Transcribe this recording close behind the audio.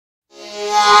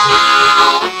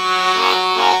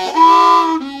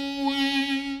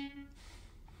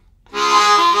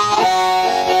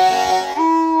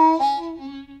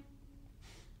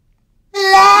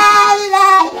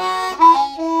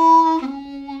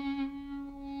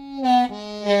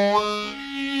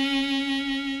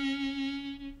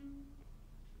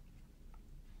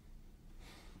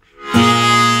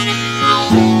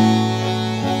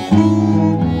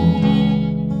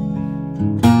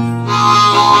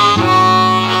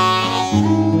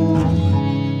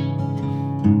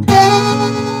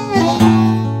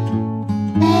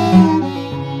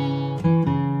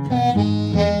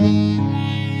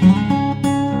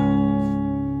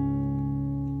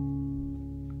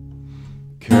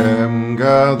Cam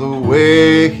got the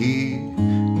way he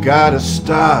gotta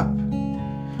stop,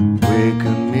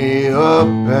 waking me up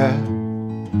at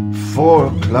 4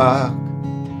 o'clock.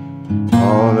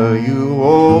 All of you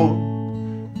old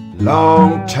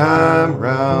long time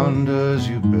rounders,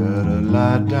 you better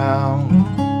lie down.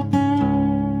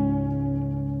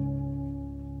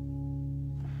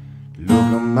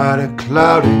 Looking mighty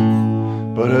cloudy,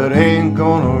 but it ain't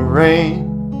gonna rain.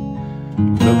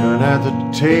 Looking at the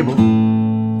table,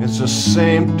 it's the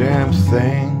same damn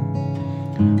thing.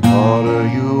 All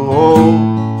of you old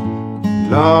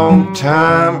long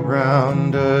time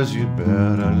rounders, you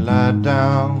better lie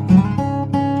down.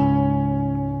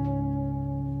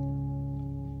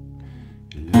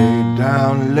 You lay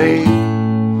down late,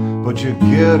 but you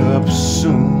get up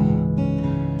soon.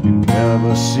 You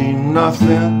never see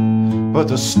nothing but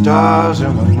the stars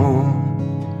and the moon.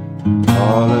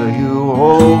 All of you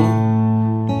old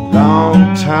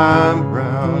long time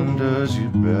rounders, you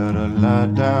better lie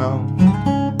down.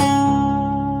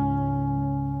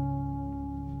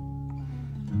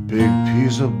 Big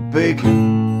piece of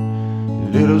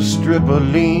bacon, little strip of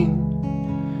lean,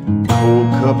 cold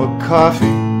cup of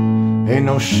coffee, ain't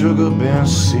no sugar been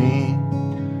seen.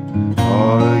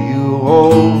 All of you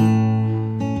old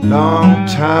long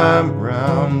time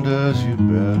rounders, you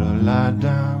better lie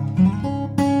down.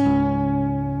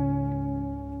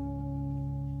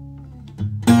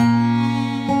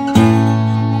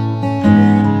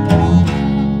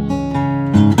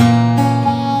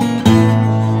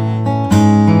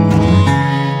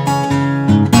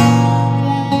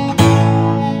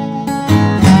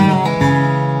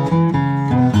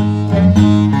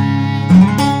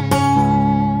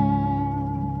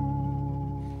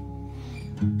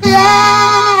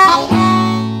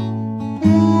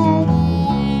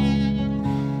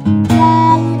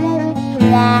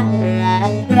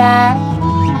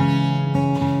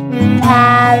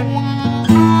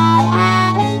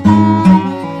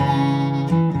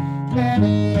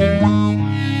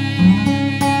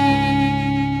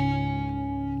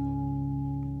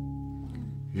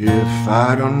 If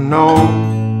I'd have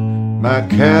known my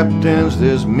captain's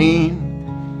this mean,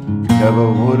 never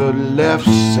would have left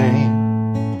St.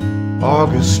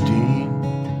 Augustine.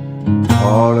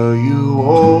 All of you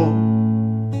old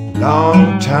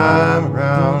long time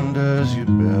rounders, you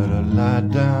better lie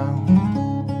down.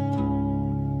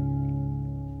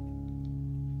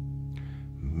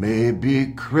 May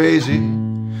be crazy,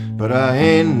 but I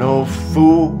ain't no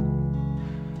fool.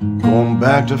 Going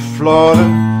back to Florida,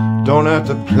 don't have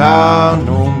to plow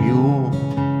no mule.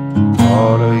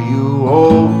 All of you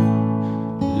old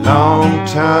long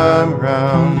time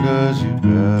rounders, you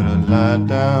better lie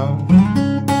down.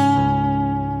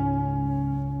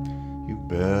 You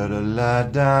better lie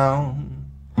down.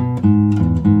 You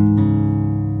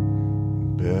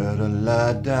better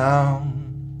lie down.